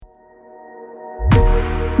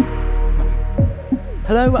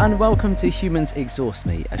Hello and welcome to Humans Exhaust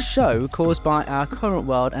Me, a show caused by our current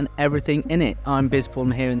world and everything in it. I'm Biz Paul,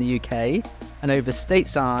 I'm here in the UK, and over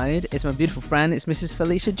stateside is my beautiful friend, it's Mrs.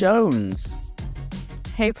 Felicia Jones.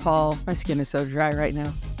 Hey Paul, my skin is so dry right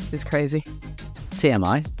now. It's crazy.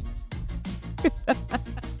 TMI.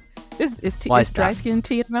 Is dry skin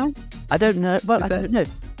TMI? I don't know. Well, I don't know.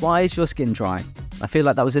 Why is your skin dry? I feel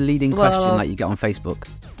like that was a leading question that you get on Facebook.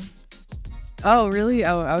 Oh, really?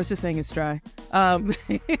 Oh, I was just saying it's dry.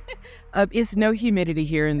 It's no humidity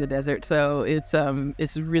here in the desert, so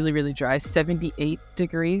it's really, really dry. 78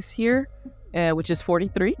 degrees here, which is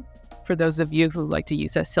 43 for those of you who like to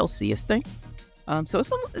use that Celsius thing. So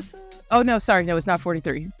it's not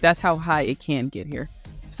 43. That's how high it can get here.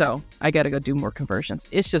 So I got to go do more conversions.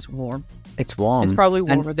 It's just warm. It's warm. It's probably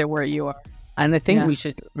warmer than where you are. And I think we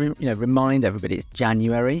should, remind everybody it's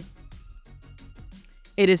January.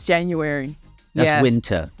 It is January. That's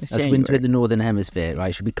winter. That's January. Winter in the Northern Hemisphere, right?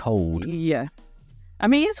 It should be cold. Yeah. I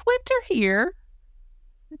mean, it's winter here.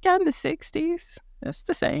 It's got in the 60s. That's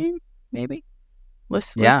the same, maybe.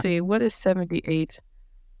 Let's see. What is 78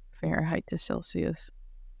 Fahrenheit to Celsius?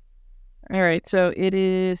 All right. So it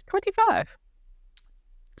is 25.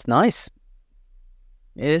 It's nice.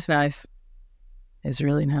 It is nice. It's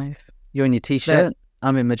really nice. You're in your t-shirt.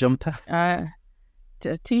 I'm in my jumper.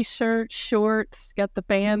 T-shirt, shorts, got the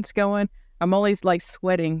bands going. I'm always like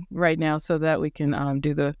sweating right now so that we can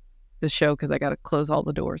do the show because I got to close all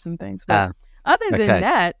the doors and things. But other than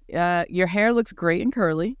that, your hair looks great and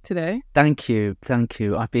curly today. Thank you.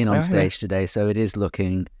 I've been on stage today, so it is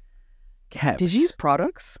looking kept. Did you use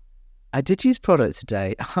products? I did use products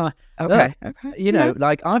today. Okay.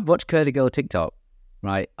 Like I've watched Curly Girl TikTok,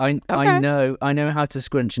 right? I know how to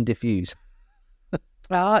scrunch and diffuse.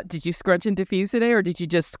 Did you scrunch and diffuse today, or did you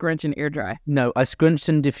just scrunch and air dry? No, I scrunched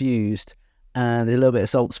and diffused, and a little bit of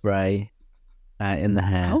salt spray in the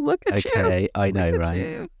hair. Oh, look at you! Okay, I know, right?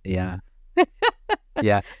 You. Yeah,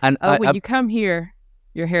 yeah. And when you come here,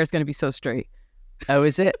 your hair is going to be so straight. Oh,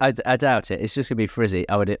 is it? I doubt it. It's just going to be frizzy.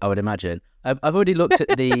 I would imagine. I've already looked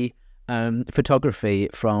at the photography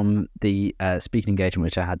from the speaking engagement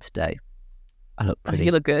which I had today. I look pretty.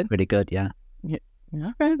 You look good. Pretty good, yeah.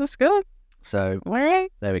 Okay, that's good. So all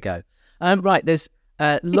right, there we go. Right, there's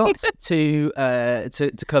lots to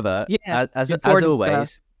cover. Yeah, as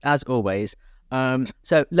always.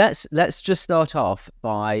 So let's just start off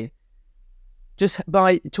by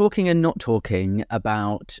talking and not talking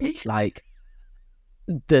about like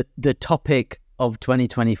the topic of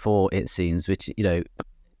 2024. It seems, which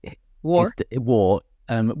war. Is war.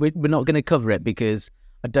 We're not going to cover it because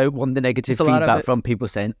I don't want the negative feedback from people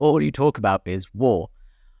saying all you talk about is war.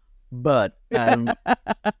 But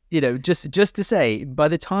just to say, by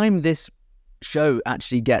the time this show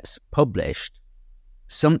actually gets published,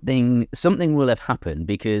 something will have happened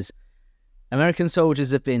because American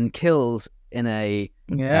soldiers have been killed in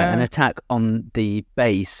an attack on the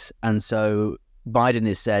base, and so Biden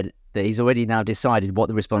has said that he's already now decided what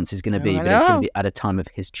the response is going to be, but it's going to be at a time of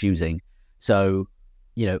his choosing. So,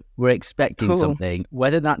 we're expecting something,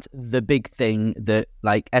 whether that's the big thing that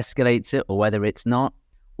like escalates it or whether it's not.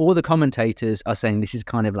 All the commentators are saying this is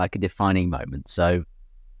kind of like a defining moment. So,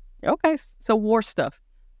 okay, so war stuff.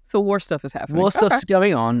 So war stuff is happening. War stuff's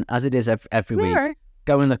going on as it is every week. Right.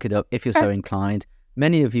 Go and look it up if you're so inclined.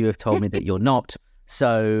 Many of you have told me that you're not.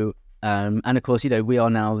 So, and of course, we are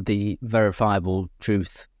now the verifiable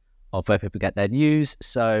truth of where people get their news.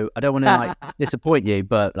 So I don't want to disappoint you,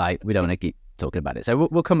 but we don't want to keep talking about it. So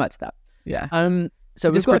we'll come back to that. Yeah. So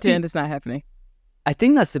just pretend it's not happening. I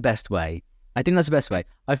think that's the best way. I've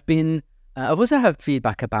also had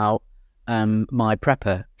feedback about my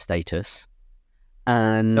prepper status,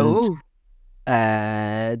 and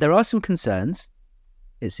there are some concerns,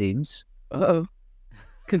 it seems.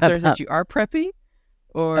 Concerns that you are preppy?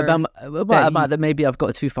 Or about that maybe I've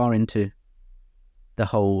got too far into the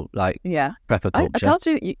whole prepper culture. I told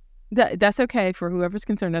you that's okay for whoever's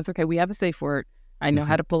concerned. That's okay. We have a safe word. I know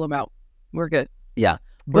how to pull them out. We're good. Yeah.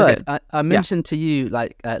 But I mentioned to you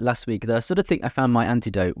last week that I sort of think I found my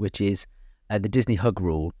antidote, which is the Disney hug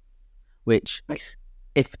rule, which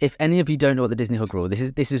if any of you don't know what the Disney hug rule,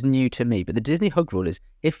 this is new to me, but the Disney hug rule is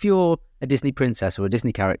if you're a Disney princess or a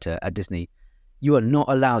Disney character at Disney, you are not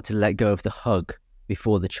allowed to let go of the hug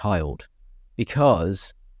before the child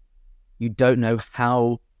because you don't know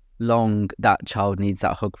how long that child needs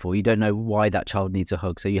that hug for. You don't know why that child needs a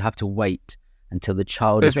hug. So you have to wait until the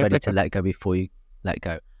child is ready to let go before you let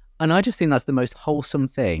go. And I just think that's the most wholesome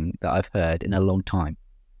thing that I've heard in a long time.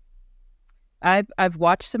 I've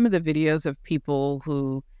watched some of the videos of people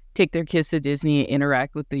who take their kids to Disney and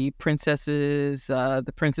interact with the princesses,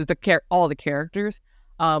 the princes, all the characters.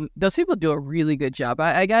 Those people do a really good job.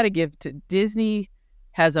 I got to give to Disney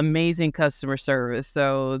has amazing customer service.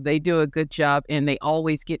 So they do a good job, and they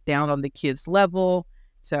always get down on the kids' level.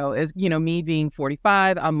 So as you know, me being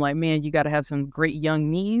 45, I'm like, man, you got to have some great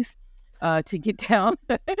young knees to get down.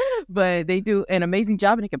 But they do an amazing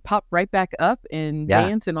job, and it can pop right back up and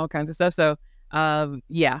dance and all kinds of stuff. So I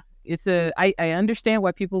understand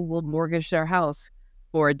why people will mortgage their house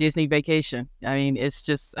for a Disney vacation. I mean, it's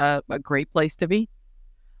just a great place to be.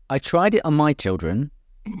 I tried it on my children,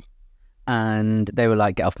 and they were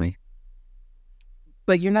like, "Get off me!"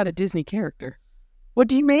 But you're not a Disney character. What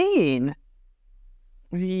do you mean?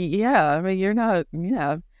 Yeah, I mean, you're not.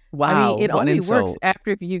 Yeah. Wow. I mean, it only works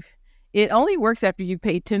after you've. It only works after you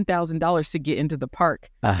pay $10,000 to get into the park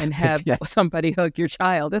and have somebody hug your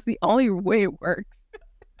child. That's the only way it works.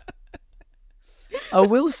 I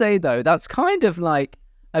will say though, that's kind of like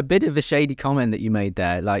a bit of a shady comment that you made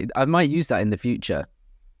there. Like, I might use that in the future.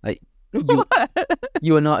 Like,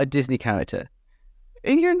 you are not a Disney character.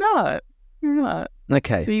 You're not. You're not.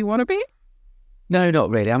 Okay. Do you want to be? No, not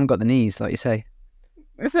really. I haven't got the knees, like you say.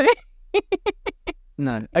 See?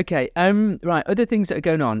 No. Okay. Right. Other things that are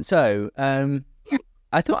going on. So,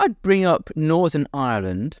 I thought I'd bring up Northern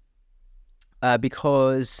Ireland,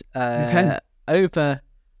 because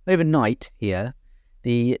overnight here,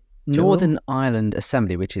 the Northern Ireland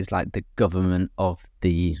Assembly, which is like the government of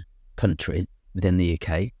the country within the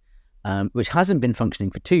UK, which hasn't been functioning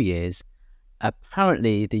for 2 years,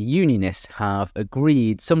 apparently the unionists have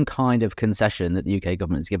agreed some kind of concession that the UK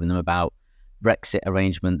government has given them about Brexit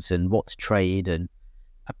arrangements and what's trade, and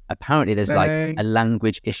apparently there's like a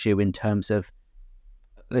language issue in terms of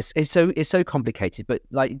this. It's so complicated. But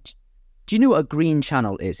like, do you know what a green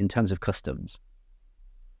channel is in terms of customs?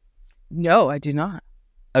 No, I do not.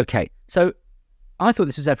 Okay, so I thought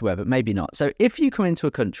this was everywhere, but maybe not. So if you come into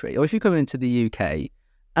a country, or if you come into the UK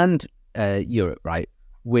and Europe, right,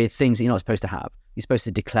 with things that you're not supposed to have, you're supposed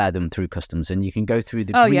to declare them through customs, and you can go through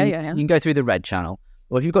the green. You can go through the red channel,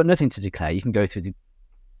 or if you've got nothing to declare, you can go through the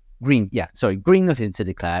green. Green, nothing to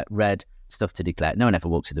declare. Red, stuff to declare. No one ever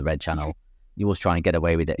walks through the red channel. You always try and get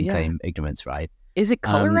away with it and claim ignorance, right? Is it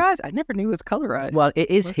colorized? I never knew it was colorized. Well, it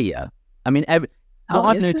is here. I mean, what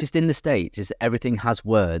I've noticed in the States is that everything has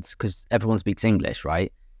words because everyone speaks English,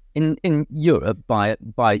 right? In Europe, by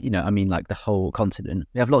I mean like the whole continent,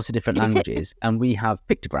 we have lots of different languages and we have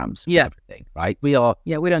pictograms for everything, right? We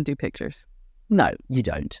don't do pictures. No, you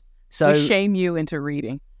don't. So we shame you into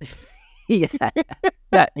reading. Yeah,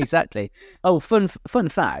 exactly. Oh, fun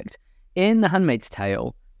fact, in The Handmaid's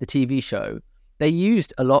Tale, the TV show, they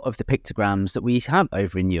used a lot of the pictograms that we have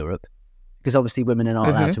over in Europe because obviously women are not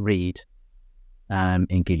allowed to read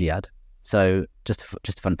in Gilead. So just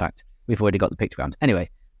a fun fact. We've already got the pictograms. Anyway,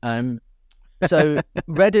 so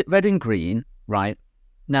red and green, right?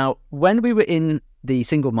 Now, when we were in the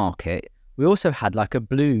single market, we also had like a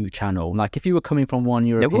blue channel. Like if you were coming from one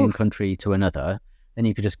European country to another, then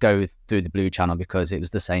you could just go through the blue channel because it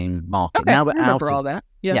was the same market. Okay, now we're out of all that.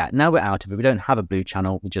 Now we're out of it. We don't have a blue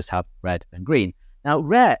channel. We just have red and green. Now,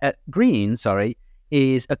 green,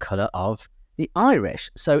 is a colour of the Irish.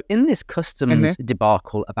 So in this customs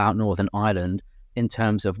debacle about Northern Ireland, in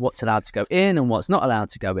terms of what's allowed to go in and what's not allowed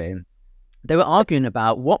to go in, they were arguing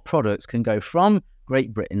about what products can go from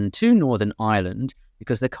Great Britain to Northern Ireland,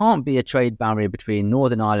 because there can't be a trade barrier between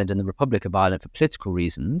Northern Ireland and the Republic of Ireland for political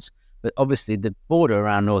reasons. But obviously the border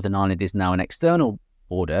around Northern Ireland is now an external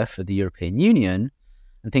border for the European Union,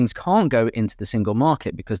 and things can't go into the single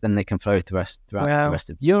market because then they can flow throughout the rest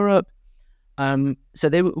of Europe. So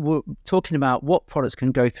they were talking about what products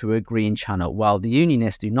can go through a green channel, while the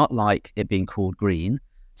unionists do not like it being called green.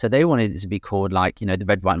 So they wanted it to be called like, the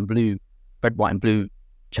red, white and blue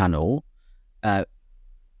channel.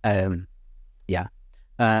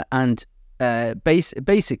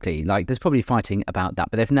 Basically, like, there's probably fighting about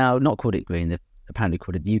that, but they've now not called it green. They've apparently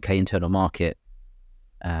called it the UK internal market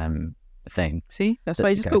thing. See, that's why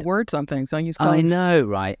you just put words on things. Don't use colors. I know,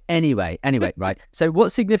 right? Anyway, right. So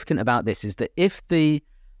what's significant about this is that if the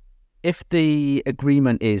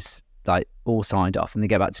agreement is like all signed off and they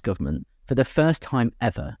go back to government, for the first time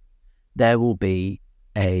ever, there will be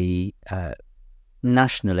a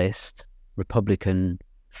nationalist Republican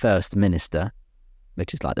First Minister,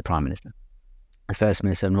 which is like the Prime Minister, the First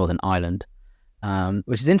Minister of Northern Ireland,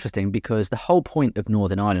 which is interesting because the whole point of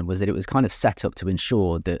Northern Ireland was that it was kind of set up to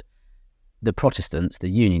ensure that the Protestants, the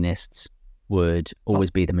Unionists, would always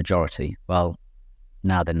be the majority. Well,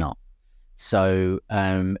 now they're not. So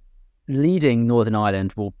leading Northern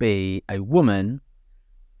Ireland will be a woman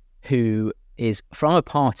who is from a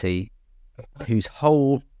party whose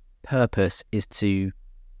whole purpose is to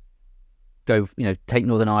go, take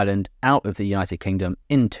Northern Ireland out of the United Kingdom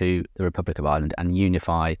into the Republic of Ireland and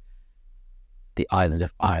unify the island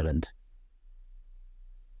of Ireland.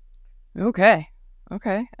 Okay.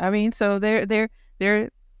 I mean, so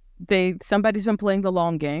somebody's been playing the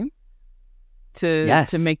long game to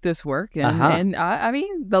make this work, and I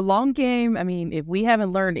mean, the long game. I mean, if we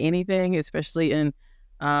haven't learned anything, especially in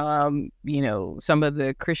some of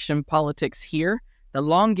the Christian politics here, the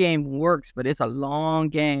long game works, but it's a long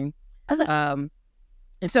game. And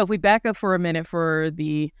so if we back up for a minute for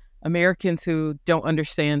the Americans who don't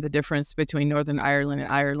understand the difference between Northern Ireland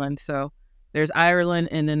and Ireland. So there's Ireland,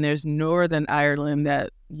 and then there's Northern Ireland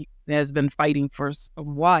that has been fighting for a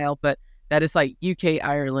while, but that is like UK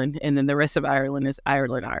Ireland, and then the rest of Ireland is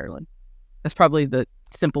Ireland. That's probably the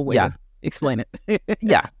simple way to explain it.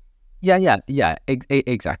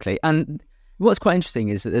 Exactly. And what's quite interesting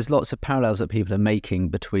is that there's lots of parallels that people are making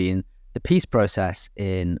between the peace process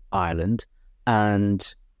in Ireland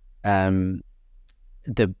and the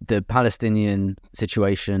Palestinian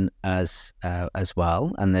situation as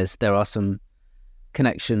well. And there are some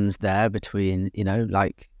connections there between,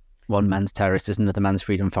 like one man's terrorist is another man's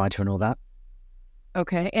freedom fighter and all that.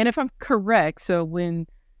 Okay. And if I'm correct, so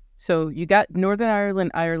you got Northern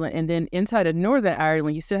Ireland, and then inside of Northern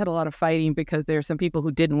Ireland, you still had a lot of fighting because there are some people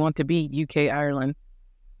who didn't want to be UK Ireland.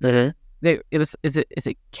 Mm-hmm. Is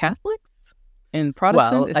it Catholics and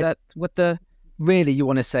Protestant? Is that what the... Really, you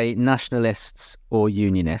want to say nationalists or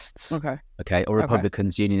unionists. Okay, or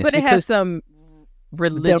Republicans, unionists. But it has some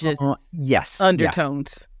religious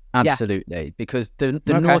undertones. Yes, absolutely, because the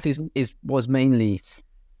North was mainly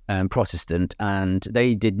Protestant, and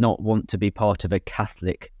they did not want to be part of a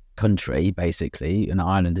Catholic country, basically, and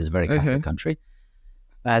Ireland is a very Catholic country.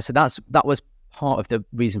 So that was part of the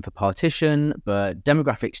reason for partition, but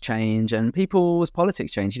demographics change and people's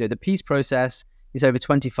politics change. The peace process is over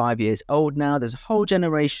 25 years old now. There's a whole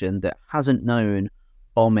generation that hasn't known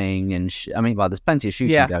bombing and there's plenty of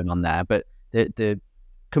shooting going on there, but the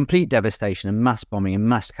complete devastation and mass bombing and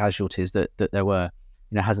mass casualties that there were,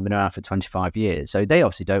 hasn't been around for 25 years. So they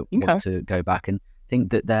obviously don't want to go back and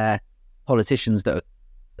think that their politicians that are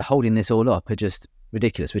holding this all up are just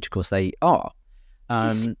ridiculous, which of course they are.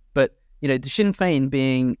 But the Sinn Féin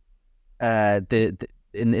being in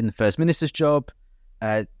the First Minister's job,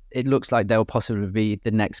 it looks like they'll possibly be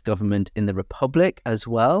the next government in the Republic as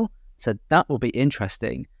well. So that will be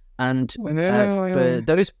interesting. And for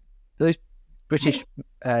those British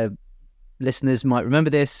listeners might remember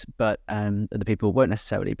this, but other people won't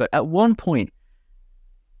necessarily. But at one point,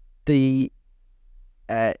 the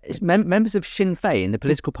members of Sinn Féin, the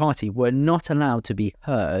political party, were not allowed to be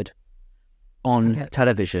heard on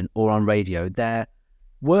television or on radio. Their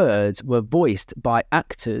words were voiced by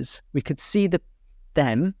actors. We could see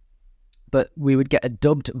them, but we would get a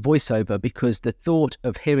dubbed voiceover because the thought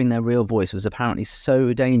of hearing their real voice was apparently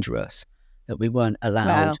so dangerous that we weren't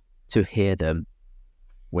allowed to hear them.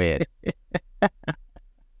 Weird.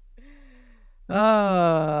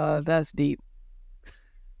 Oh, that's deep.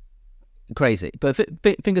 Crazy, but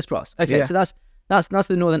fingers crossed. Okay, so that's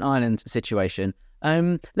the Northern Ireland situation.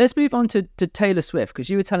 Let's move on to Taylor Swift, because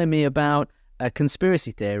you were telling me about a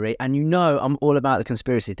conspiracy theory, and I'm all about the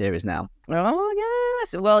conspiracy theories now. Oh,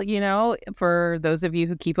 yes. Well, for those of you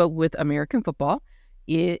who keep up with American football,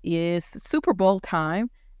 it is Super Bowl time,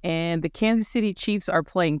 and the Kansas City Chiefs are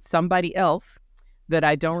playing somebody else that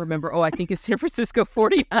I don't remember. Oh, I think it's San Francisco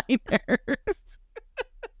 49ers.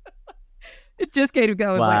 It just came to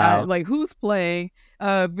go. Wow. Like, who's playing?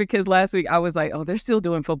 Because last week I was like, oh, they're still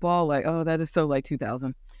doing football. Like, oh, that is so like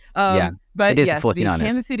 2000. But it is yes, the 49ers. The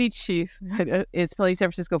Kansas City Chiefs is playing San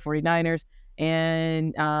Francisco 49ers,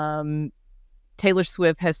 and Taylor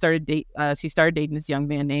Swift has started dating this young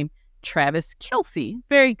man named Travis Kelce.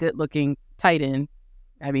 Very good looking tight end.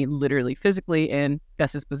 I mean, literally, physically, and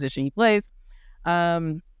that's his position he plays.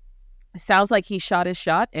 Sounds like he shot his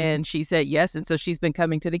shot, and she said yes, and so she's been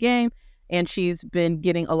coming to the game, and she's been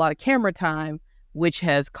getting a lot of camera time, which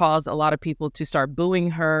has caused a lot of people to start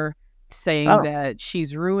booing her, saying that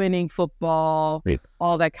she's ruining football,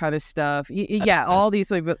 all that kind of stuff. All these,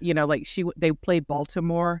 they played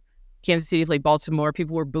Baltimore. Kansas City played Baltimore.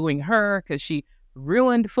 People were booing her because she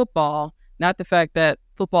ruined football, not the fact that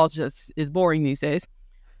football just is boring these days,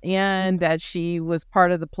 and that she was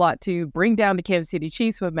part of the plot to bring down the Kansas City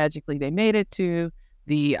Chiefs, but magically they made it to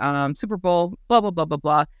the Super Bowl, blah, blah, blah, blah,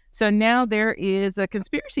 blah. So now there is a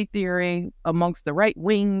conspiracy theory amongst the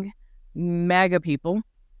right-wing MAGA people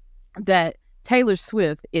that Taylor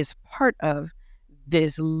Swift is part of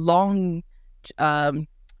this long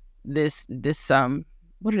this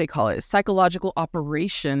what do they call it? Psychological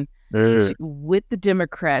operation with the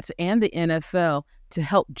Democrats and the NFL to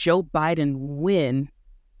help Joe Biden win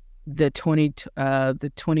the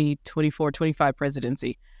 2024-25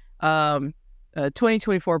 presidency,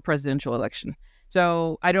 2024 presidential election.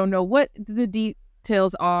 So I don't know what the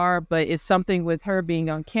details are, but it's something with her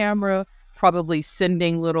being on camera, probably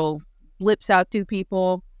sending little blips out to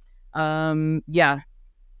people.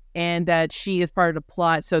 And that she is part of the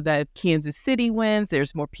plot so that Kansas City wins.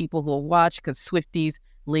 There's more people who will watch because Swifties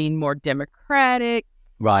lean more Democratic.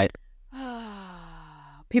 Right.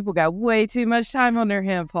 People got way too much time on their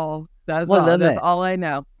hands, Paul. That's all I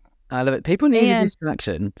know. I love it. People need a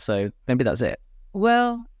distraction, so maybe that's it.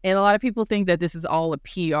 Well, and a lot of people think that this is all a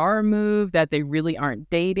PR move, that they really aren't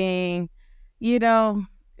dating. You know,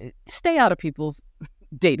 stay out of people's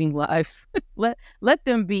dating lives. let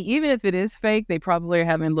them be. Even if it is fake, they probably are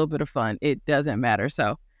having a little bit of fun. It doesn't matter.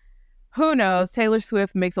 So who knows? Taylor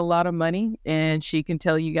Swift makes a lot of money and she can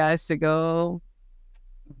tell you guys to go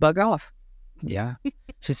bug off. Yeah,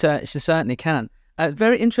 she certainly can.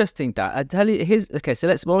 Very interesting that. I tell you, so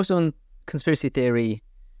let's also on conspiracy theory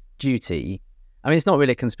duty. I mean, it's not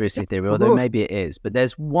really a conspiracy theory, although maybe it is, but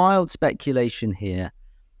there's wild speculation here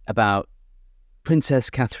about Princess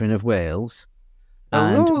Catherine of Wales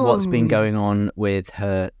and what's been going on with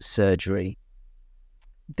her surgery.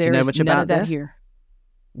 Do you know much about that this? Here.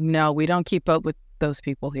 No, we don't keep up with those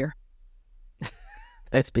people here.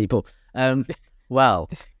 Those people. Well,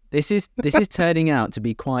 this is turning out to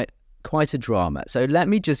be quite a drama. So let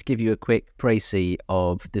me just give you a quick précis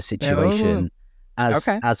of the situation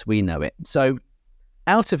as we know it. So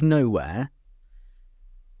out of nowhere,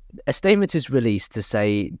 a statement is released to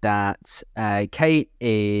say that Kate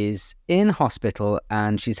is in hospital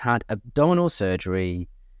and she's had abdominal surgery.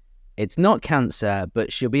 It's not cancer,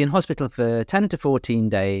 but she'll be in hospital for 10 to 14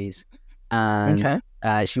 days and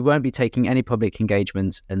she won't be taking any public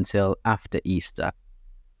engagements until after Easter,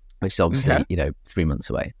 which is obviously, 3 months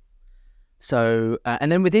away. So,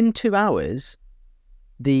 and then within 2 hours,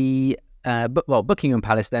 Buckingham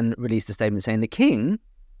Palace then released a statement saying the King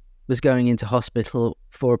was going into hospital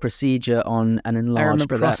for a procedure on an enlarged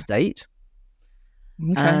prostate.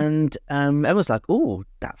 And everyone's like, oh,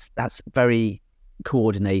 that's very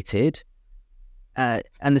coordinated. And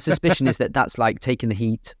the suspicion is that that's like taking the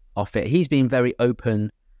heat off it. He's been very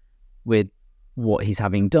open with what he's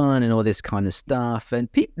having done and all this kind of stuff. And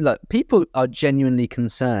people are genuinely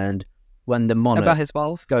concerned when the monarch about his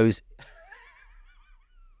balls goes.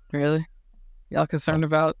 Really? Y'all concerned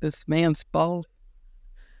about this man's balls?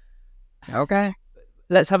 Okay.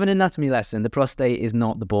 Let's have an anatomy lesson. The prostate is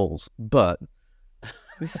not the balls, but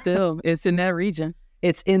still, it's in that region.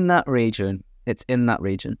 It's in that region.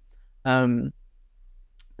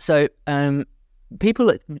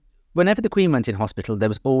 People, whenever the Queen went in hospital, there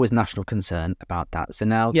was always national concern about that. So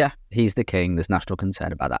now he's the King, there's national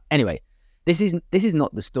concern about that. Anyway, this is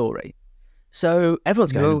not the story. So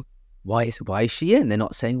everyone's going, why is she in? They're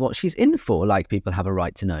not saying what she's in for, like people have a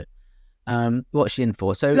right to know. What's she in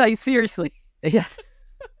for? So, like, seriously. Yeah.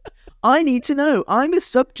 I need to know. I'm a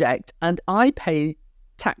subject and I pay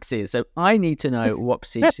taxes, so I need to know what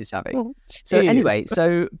procedure she's having. So anyway,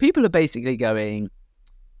 so people are basically going,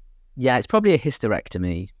 yeah, it's probably a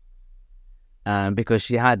hysterectomy, because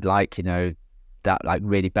she had that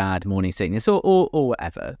really bad morning sickness or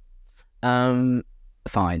whatever.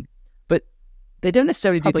 Fine. But they don't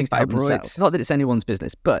necessarily do things by themselves. Not that it's anyone's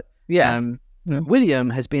business, but William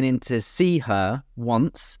has been in to see her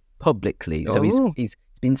once publicly. So he's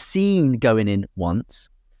been seen going in once.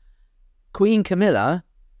 Queen Camilla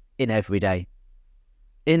in every day.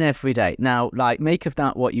 Now, make of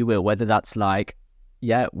that what you will, whether that's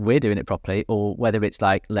we're doing it properly, or whether it's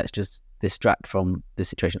let's just distract from the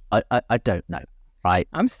situation. I don't know. Right.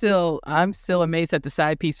 I'm still amazed that the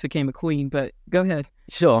side piece became a queen, but go ahead.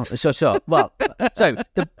 Sure. Well, so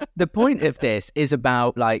the point of this is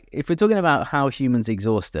about if we're talking about how humans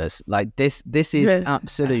exhaust us, this is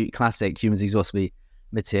absolute classic humans exhaust me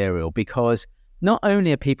material, because not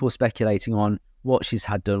only are people speculating on what she's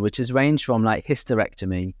had done, which has ranged from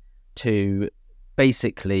hysterectomy to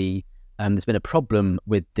basically there's been a problem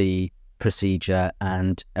with the procedure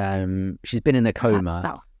and she's been in a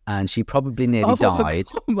coma. And she probably nearly died.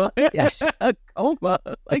 A coma. Yes, a coma.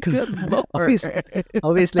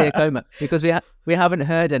 Obviously a coma, because we haven't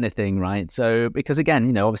heard anything, right? So because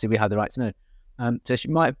again, obviously we have the right to know. So she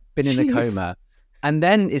might have been in a coma, and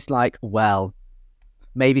then it's well,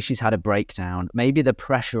 maybe she's had a breakdown. Maybe the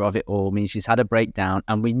pressure of it all means she's had a breakdown,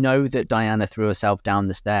 and we know that Diana threw herself down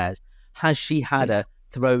the stairs. Has she had a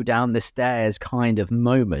throw down the stairs kind of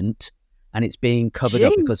moment? and it's being covered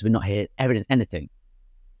up because we're not hearing anything.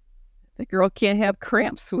 The girl can't have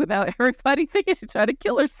cramps without everybody thinking she's trying to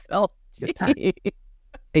kill herself.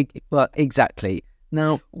 Well, exactly.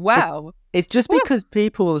 Now, wow. It's just because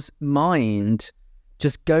people's mind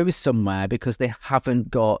just goes somewhere because they haven't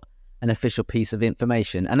got an official piece of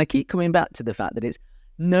information. And I keep coming back to the fact that it's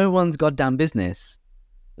no one's goddamn business.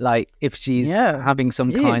 Like, if she's having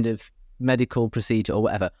some kind of medical procedure or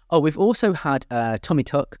whatever. Oh, we've also had tummy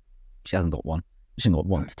tuck. She hasn't got one. She hasn't got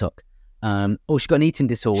one to tuck. She's got an eating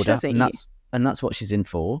disorder, and that's what she's in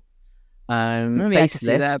for. Maybe I can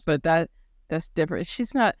see that, but that's different.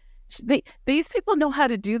 She's not. These people know how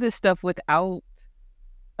to do this stuff without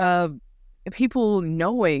people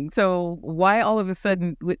knowing. So why all of a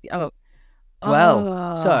sudden? So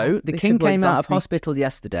the king came out of hospital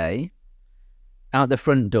yesterday, out the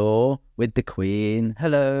front door with the Queen.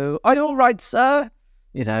 Hello, are you all right, sir?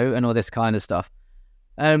 You know, and all this kind of stuff.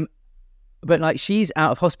 But like, she's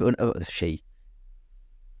out of hospital.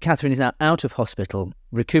 Catherine is now out of hospital,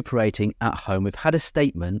 recuperating at home. We've had a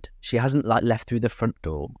statement. She hasn't left through the front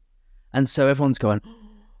door. And so everyone's going,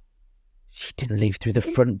 she didn't leave through the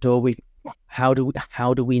front door. How do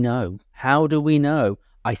we know? How do we know?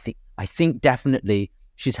 I think definitely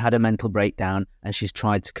she's had a mental breakdown and she's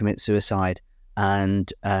tried to commit suicide.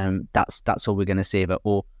 And that's all we're going to see of her.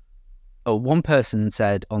 Or one person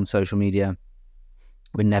said on social media,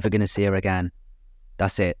 we're never going to see her again.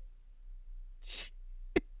 That's it.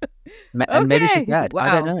 And maybe she's dead. Wow.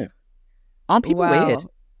 I don't know. Aren't people weird?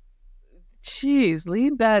 Jeez,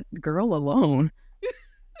 leave that girl alone.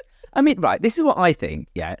 I mean, right, this is what I think,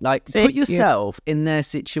 yeah? Like, put yourself in their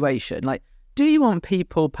situation. Like, do you want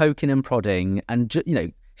people poking and prodding and,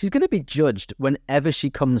 she's going to be judged whenever she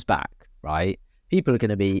comes back, right? People are going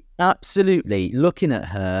to be absolutely looking at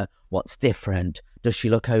her. What's different? Does she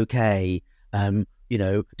look okay?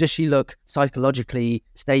 Does she look psychologically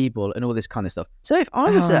stable and all this kind of stuff? So if I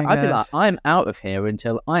was her, I'd be like, I'm out of here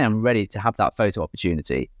until I am ready to have that photo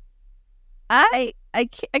opportunity. I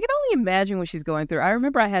can only imagine what she's going through. I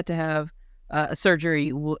remember I had to have a surgery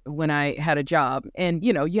when I had a job, and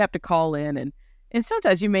you have to call in, and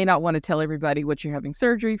sometimes you may not want to tell everybody what you're having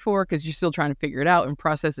surgery for because you're still trying to figure it out and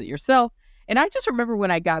process it yourself. And I just remember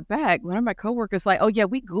when I got back, one of my coworkers like, oh yeah,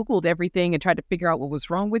 we Googled everything and tried to figure out what was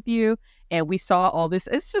wrong with you, and we saw all this.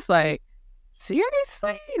 It's just like,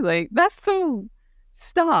 seriously, like that's so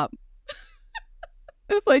stop.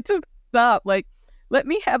 It's like, just stop, like. Let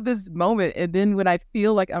me have this moment, and then when I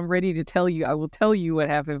feel like I'm ready to tell you, I will tell you what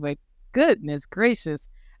happened. Like, goodness gracious.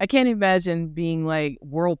 I can't imagine being like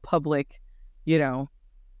world public,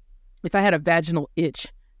 if I had a vaginal itch,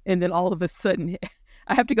 and then all of a sudden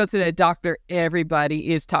I have to go to the doctor.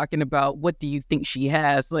 Everybody is talking about, what do you think she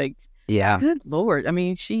has? Like, yeah. Good Lord. I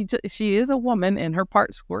mean, she is a woman, and her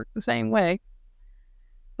parts work the same way.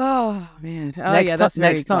 Oh, man. Oh, that's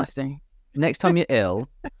very exhausting. Next time you're ill,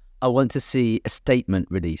 I want to see a statement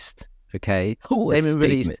released, okay?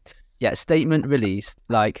 Statement released,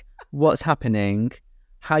 like what's happening,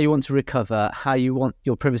 how you want to recover, how you want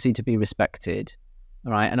your privacy to be respected,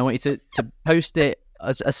 all right? And I want you to post it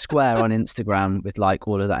as a square on Instagram with like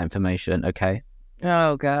all of that information, okay?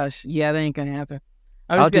 Oh, gosh. Yeah, that ain't going to happen.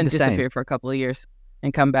 I was going to disappear for a couple of years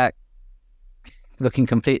and come back. Looking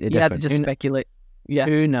completely different. You have to just speculate. Yeah.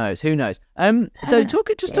 Who knows? So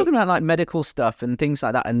talking about like medical stuff and things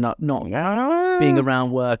like that, and not being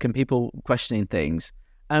around work and people questioning things.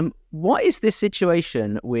 What is this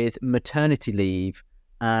situation with maternity leave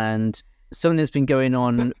and something that's been going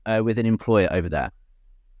on with an employer over there?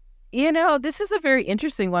 This is a very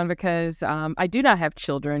interesting one because I do not have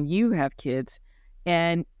children. You have kids.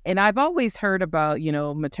 And I've always heard about,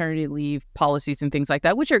 maternity leave policies and things like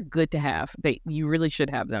that, which are good to have. You really should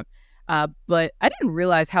have them. But I didn't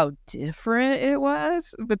realize how different it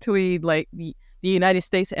was between like the United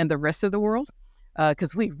States and the rest of the world,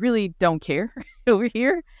 because we really don't care over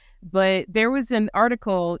here. But there was an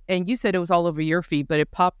article, and you said it was all over your feed, but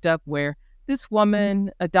it popped up where this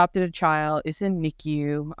woman adopted a child, is in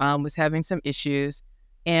NICU, was having some issues,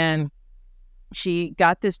 and she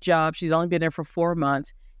got this job. She's only been there for 4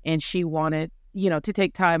 months, and she wanted, to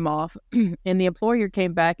take time off, and the employer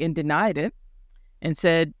came back and denied it. And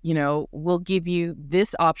said, we'll give you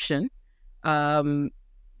this option. If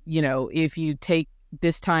you take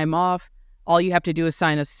this time off, all you have to do is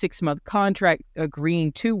sign a 6-month contract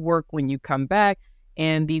agreeing to work when you come back.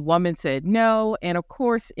 And the woman said no. And of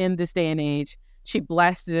course, in this day and age, she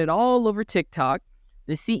blasted it all over TikTok.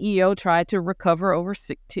 The CEO tried to recover over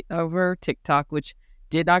TikTok, which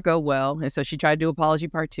did not go well. And so she tried to do apology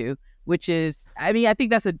part 2, which is, I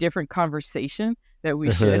think that's a different conversation that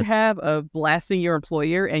we should have of blasting your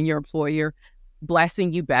employer and your employer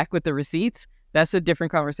blasting you back with the receipts. That's a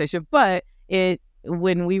different conversation. But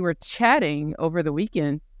when we were chatting over the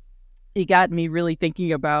weekend, it got me really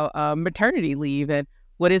thinking about maternity leave and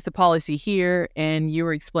what is the policy here. And you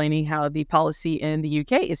were explaining how the policy in the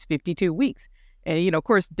UK is 52 weeks. And, of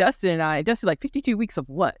course, Dustin like 52 weeks of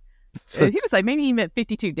what? He was like, maybe he meant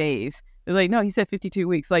 52 days. They're like, no, he said 52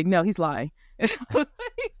 weeks. Like, no, he's lying.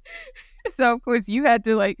 So, of course, you had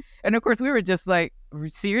to and of course, we were just like,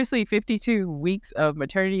 seriously, 52 weeks of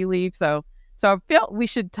maternity leave. So I felt we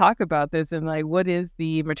should talk about this and what is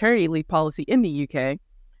the maternity leave policy in the UK?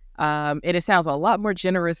 And it sounds a lot more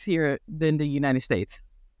generous here than the United States.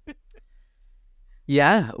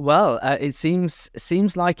 Yeah, well, it seems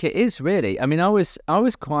like it is really. I mean, I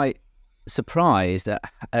was quite surprised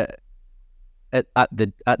at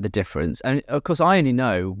the difference, and of course, I only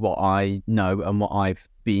know what I know and what I've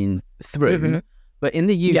been through. Mm-hmm. But in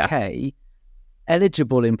the UK,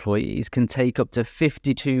 eligible employees can take up to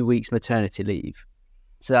 52 weeks maternity leave.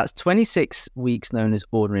 So that's 26 weeks known as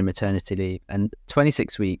ordinary maternity leave, and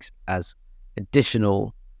 26 weeks as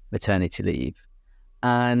additional maternity leave,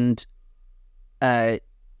 and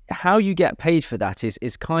how you get paid for that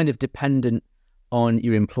is kind of dependent on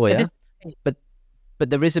your employer, but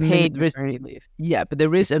there is a paid maternity leave. Yeah, but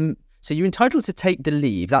there is so you're entitled to take the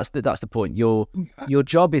leave. That's the point. Your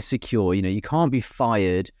job is secure. You can't be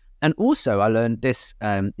fired. And also, I learned this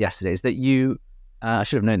yesterday is that you I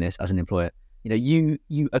should have known this as an employer. You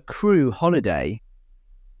accrue holiday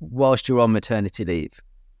whilst you're on maternity leave.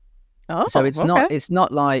 Oh, so it's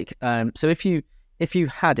not like so if you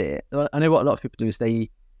had it, I know what a lot of people do is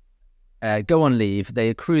they go on leave, they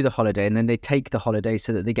accrue the holiday, and then they take the holiday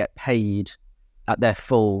so that they get paid at their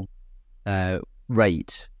full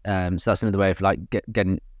rate. So that's another way of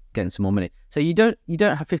getting some more money. So you don't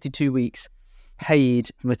have 52 weeks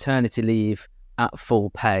paid maternity leave at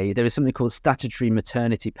full pay. There is something called statutory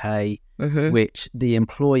maternity pay, mm-hmm. which the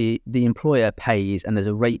employer pays, and there's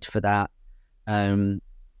a rate for that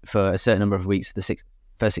for a certain number of weeks. The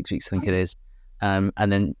first 6 weeks, I think it is. And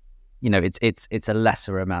then, it's a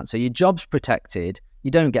lesser amount. So your job's protected. You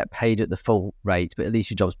don't get paid at the full rate, but at least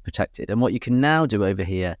your job's protected. And what you can now do over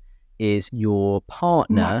here is your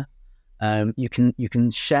partner, you can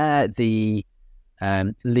share the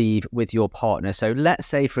leave with your partner. So let's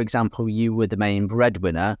say, for example, you were the main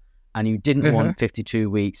breadwinner and you didn't mm-hmm. want 52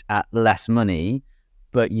 weeks at less money,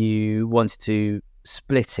 but you wanted to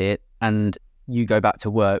split it and you go back to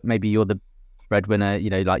work. Maybe you're the breadwinner,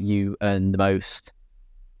 you earn the most.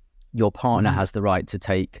 Your partner mm-hmm. has the right to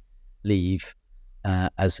take leave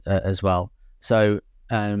as well. So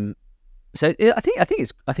I think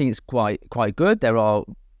it's quite good. There are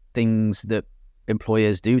things that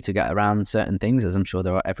employers do to get around certain things, as I'm sure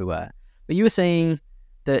there are everywhere. But you were saying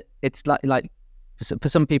that it's like for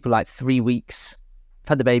some people, like 3 weeks,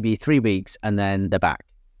 had the baby 3 weeks, and then they're back.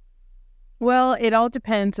 Well, it all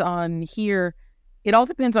depends on here. It all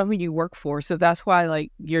depends on who you work for. So that's why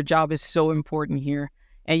your job is so important here.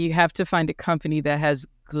 And you have to find a company that has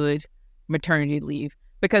good maternity leave,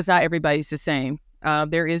 because not everybody's the same.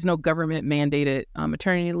 There is no government mandated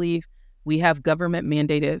maternity leave. We have government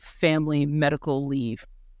mandated family medical leave.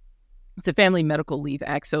 It's a Family Medical Leave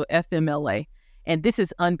Act, so FMLA. And this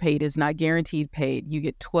is unpaid, is not guaranteed paid. You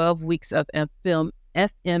get 12 weeks of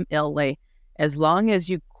FMLA as long as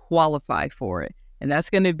you qualify for it. And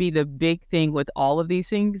that's going to be the big thing with all of these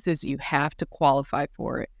things, is you have to qualify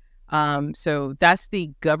for it. So that's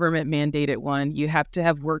the government mandated one. You have to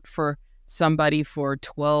have worked for somebody for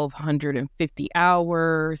 1,250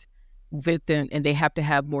 hours with them, and they have to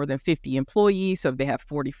have more than 50 employees. So if they have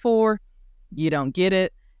 44, you don't get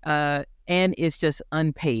it. And it's just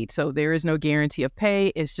unpaid. So there is no guarantee of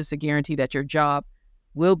pay. It's just a guarantee that your job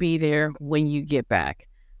will be there when you get back.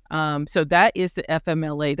 So that is the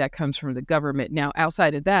FMLA that comes from the government. Now,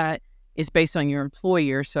 outside of that, it's based on your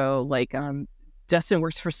employer. So Dustin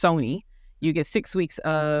works for Sony. You get 6 weeks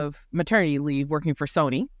of maternity leave working for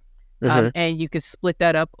Sony. Mm-hmm. And you could split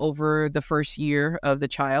that up over the first year of the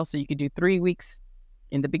child. So you could do 3 weeks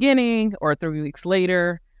in the beginning or 3 weeks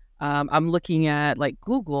later. I'm looking at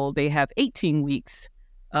Google, they have 18 weeks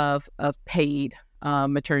of paid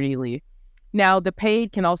maternity leave. Now, the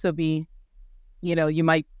paid can also be, you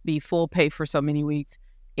might be full pay for so many weeks,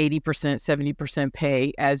 80%, 70%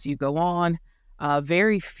 pay as you go on.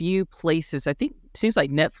 Very few places, I think, seems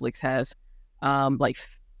like Netflix has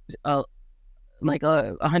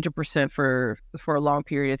 100% for a long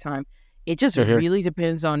period of time. It just mm-hmm. really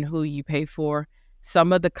depends on who you pay for.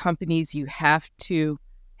 Some of the companies you have to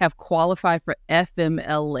have qualified for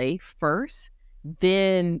FMLA first,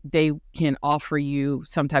 then they can offer you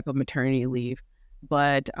some type of maternity leave.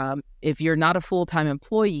 But if you're not a full-time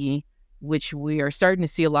employee, which we are starting to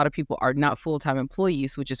see a lot of people are not full-time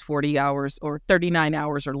employees, which is 40 hours or 39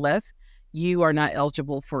 hours or less, you are not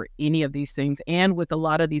eligible for any of these things. And with a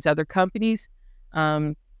lot of these other companies,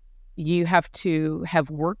 you have to have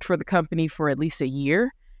worked for the company for at least a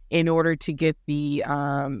year in order to get the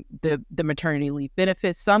maternity leave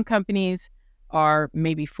benefits. Some companies are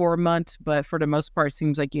maybe 4 months, but for the most part, it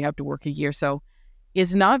seems like you have to work a year. So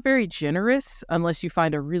it's not very generous unless you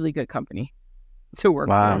find a really good company to work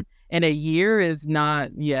for. And a year is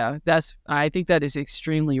not, I think that is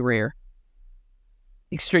extremely rare.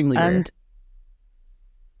 Extremely rare. And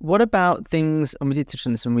what about things, and we did touch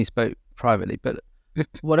on this when we spoke privately, but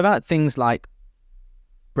what about things like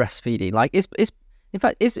breastfeeding? Like, is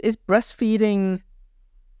breastfeeding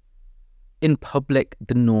in public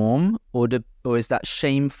the norm, or is that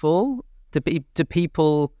shameful? Do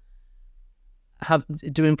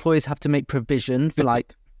employers have to make provision for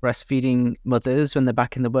like breastfeeding mothers when they're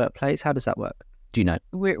back in the workplace? How does that work? Do you know?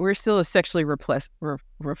 We're still a sexually repressed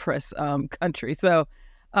country, so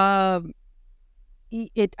I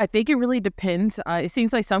think it really depends. It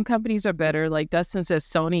seems like some companies are better. Like Dustin says,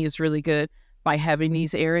 Sony is really good by having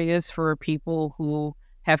these areas for people who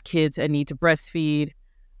have kids and need to breastfeed.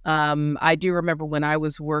 I do remember when I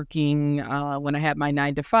was working, when I had my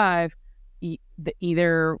 9 to 5,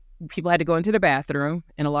 either people had to go into the bathroom,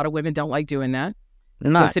 and a lot of women don't like doing that.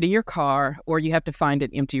 Go sit in your car, or you have to find an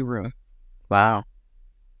empty room. Wow.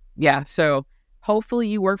 Yeah. So hopefully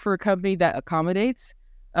you work for a company that accommodates.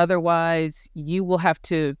 Otherwise, you will have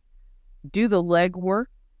to do the legwork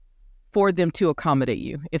for them to accommodate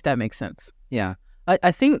you, if that makes sense. Yeah.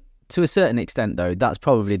 I think to a certain extent, though, that's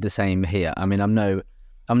probably the same here. I mean, I'm no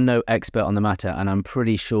expert on the matter, and I'm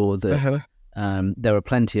pretty sure that there are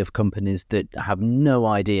plenty of companies that have no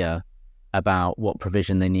idea about what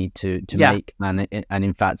provision they need to make, and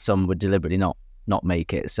in fact, some would deliberately not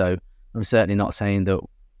make it. So I'm certainly not saying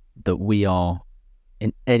that we are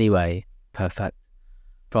in any way perfect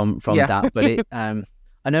from that, but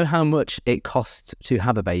I know how much it costs to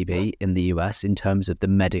have a baby in the US in terms of the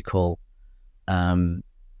medical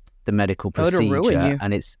procedure,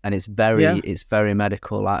 and it's very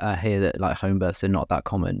medical. I hear that like home births are not that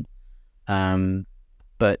common,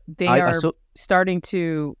 but they are starting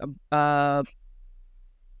to kind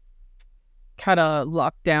of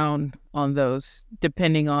lock down on those,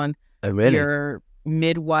 depending on your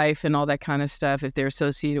midwife and all that kind of stuff, if they're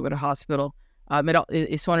associated with a hospital.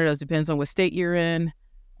 It's one of those, depends on what state you're in.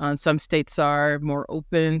 Some states are more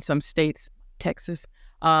open. Some states, Texas,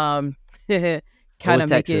 kind of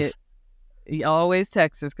make it always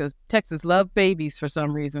Texas, because Texas love babies for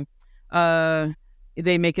some reason.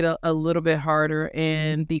 They make it a little bit harder,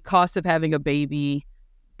 and the cost of having a baby,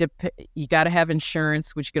 you got to have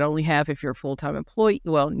insurance, which you can only have if you're a full-time employee.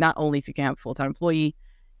 Well, not only if you can have a full-time employee.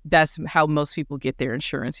 That's how most people get their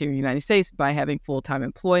insurance here in the United States, by having full-time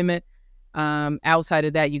employment. Outside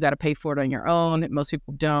of that, you got to pay for it on your own. Most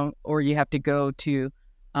people don't, or you have to go to,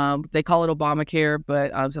 they call it Obamacare,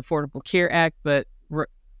 but it's Affordable Care Act, but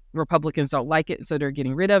Republicans don't like it, so they're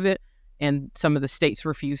getting rid of it. And some of the states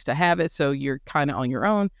refuse to have it, so you're kind of on your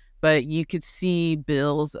own. But you could see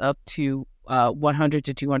bills up to $100,000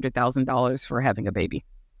 to $200,000 for having a baby.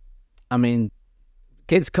 I mean,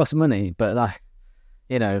 kids cost money, but not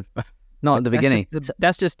at the beginning.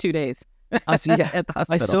 That's just 2 days. At the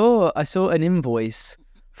hospital. I saw an invoice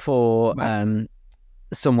for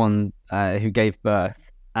someone who gave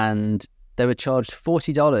birth, and they were charged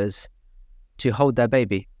 $40 to hold their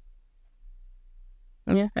baby.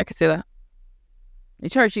 Yeah, I could see that. They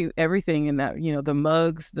charge you everything in that, the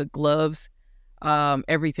mugs, the gloves,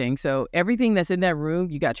 everything. So everything that's in that room,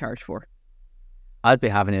 you got charged for. I'd be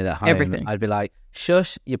having it at home. Everything. I'd be like,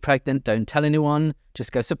 shush, you're pregnant, don't tell anyone.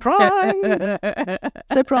 Just go, surprise!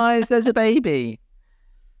 Surprise, there's a baby.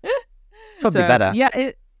 It's probably better. Yeah,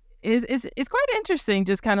 it's quite interesting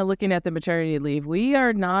just kind of looking at the maternity leave. We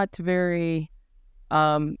are not very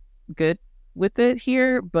good with it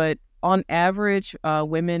here, but on average,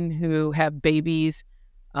 women who have babies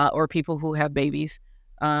or people who have babies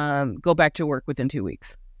go back to work within 2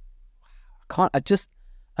 weeks. I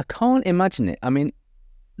can't imagine it. I mean,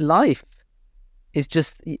 life is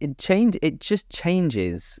it just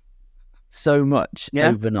changes so much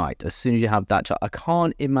overnight as soon as you have that child. I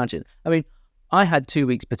can't imagine. I mean, I had 2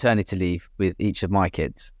 weeks paternity leave with each of my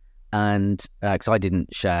kids, and because I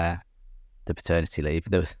didn't share the paternity leave,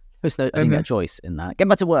 there was no, I didn't get a choice in that. Get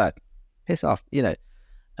back to work, piss off,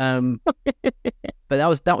 But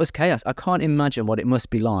that was chaos. I can't imagine what it must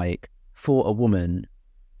be like for a woman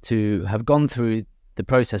to have gone through the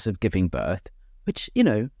process of giving birth, which,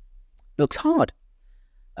 looks hard.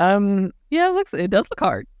 Yeah, it does look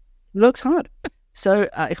hard. Looks hard. So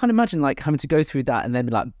I can't imagine like having to go through that and then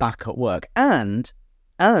be like back at work and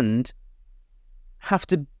have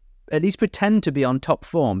to at least pretend to be on top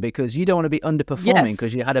form because you don't want to be underperforming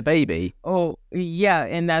because you had a baby. Oh, yeah.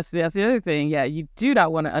 And that's the other thing. Yeah, you do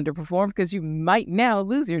not want to underperform because you might now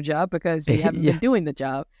lose your job because you haven't been doing the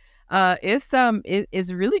job. It's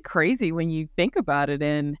really crazy when you think about it.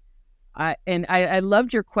 And I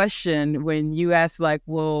loved your question when you asked, like,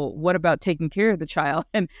 well, what about taking care of the child?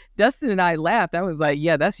 And Dustin and I laughed. I was like,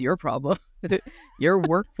 yeah, that's your problem. Your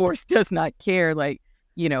workforce does not care. Like,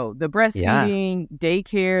 the breastfeeding,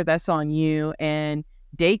 daycare, that's on you. And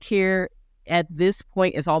daycare at this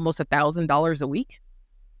point is almost $1,000 a week.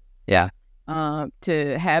 Yeah.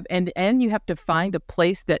 To have, and you have to find a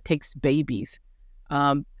place that takes babies.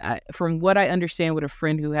 From what I understand with a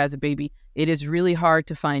friend who has a baby, it is really hard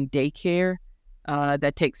to find daycare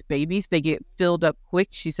that takes babies. They get filled up quick.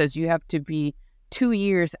 She says you have to be 2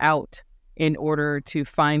 years out in order to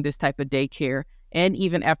find this type of daycare. And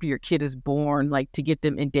even after your kid is born, like to get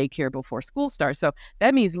them in daycare before school starts. So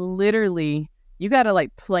that means literally you got to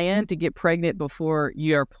like plan to get pregnant before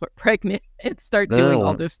you're pregnant and start doing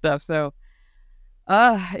all this stuff. So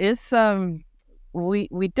it's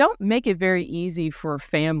we don't make it very easy for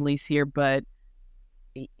families here, but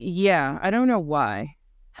yeah, I don't know why.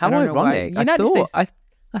 How ironic. I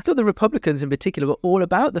thought the Republicans in particular were all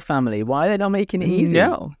about the family. Why are they not making it easy?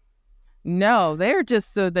 No, they're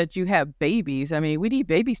just so that you have babies. I mean, we need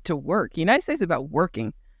babies to work. The United States is about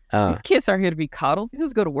working. These kids aren't here to be coddled. They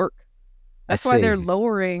just go to work. That's why they're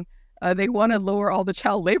lowering. They want to lower all the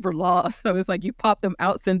child labor laws. So it's like you pop them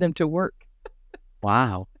out, send them to work.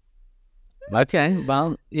 Wow. Okay.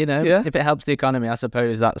 Well, if it helps the economy, I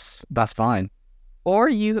suppose that's fine. Or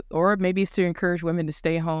maybe it's to encourage women to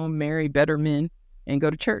stay home, marry better men, and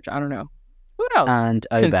go to church. I don't know. Who knows? And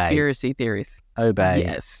obey. Conspiracy theories. Obey.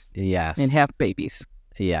 Yes. And have babies.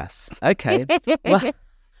 Yes. Okay.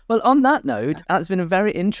 Well, on that note, that's been a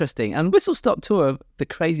very interesting and whistle-stop tour of the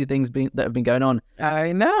crazy things that have been going on.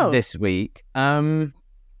 I know. This week.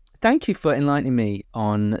 Thank you for enlightening me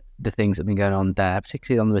on the things that have been going on there,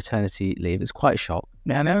 particularly on the maternity leave. It's quite a shock.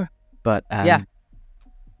 I know. But,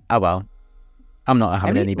 oh well. I'm not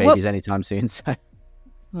having any babies anytime soon, so.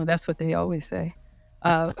 Well, that's what they always say.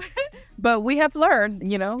 But we have learned,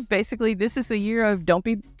 basically this is the year of don't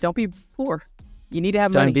be poor. You need to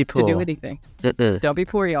have money to do anything. Don't be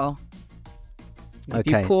poor, y'all. If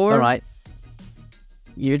you're poor, all right.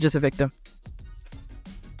 You're just a victim.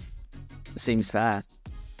 Seems fair.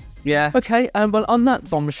 Yeah. Okay. Well, on that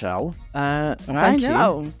bombshell, thank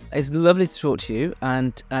you. It's lovely to talk to you,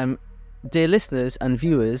 and dear listeners and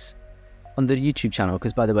viewers on the YouTube channel.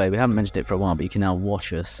 Because by the way, we haven't mentioned it for a while, but you can now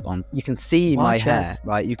watch us on. You can see my hair,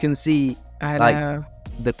 right? You can see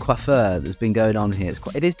the coiffure that's been going on here.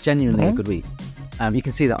 It is genuinely a good week. You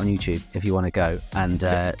can see that on YouTube if you want to go and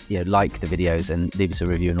like the videos and leave us a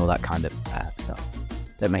review and all that kind of stuff.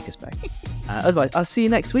 Don't make us beg. Otherwise, I'll see you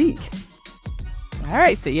next week. All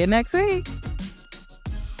right, see you next week.